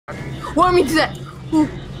What means that? Ooh.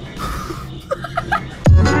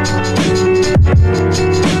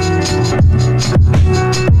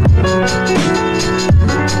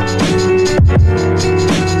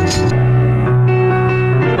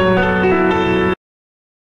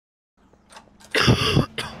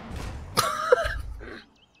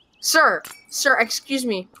 Sir, excuse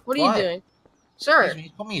me. What are you doing? Sir. Excuse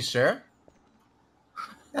me, call me sir. What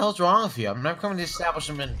the hell's wrong with you? I'm never coming to this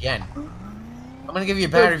establishment again. I'm gonna give you a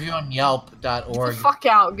bad review on Yelp.org. Get the fuck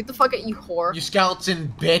out. Get the fuck out, you whore. You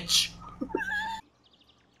skeleton bitch.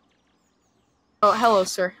 Oh, hello,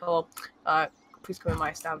 sir. Hello. Please come in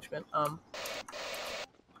my establishment.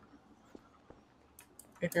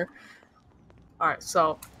 Here. Alright,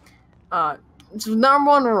 so,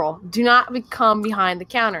 #1 rule. Do not become behind the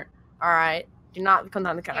counter. Alright? Do not become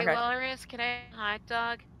behind the counter. Hey, Okay? Walrus, can I have a hot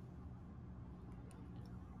dog?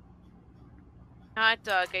 Hot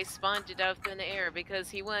dog, I spawned it out in the air because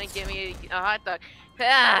he wouldn't give me a hot dog.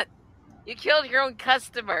 Pat! You killed your own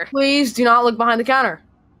customer! Please do not look behind the counter.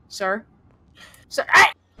 Sir? Sir,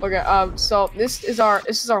 hey! Okay, so this is our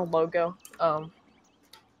logo.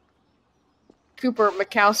 Cooper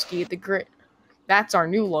Mikowski, the great. That's our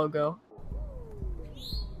new logo.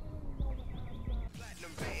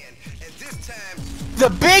 The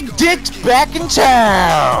big dick's back in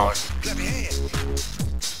town! Clap your hands.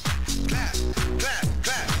 Clap, clap,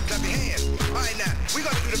 clap, clap your hands. Alright now, we're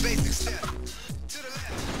gonna do the basic step. To the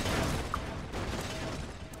left.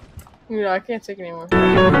 Yeah, I can't take it anymore.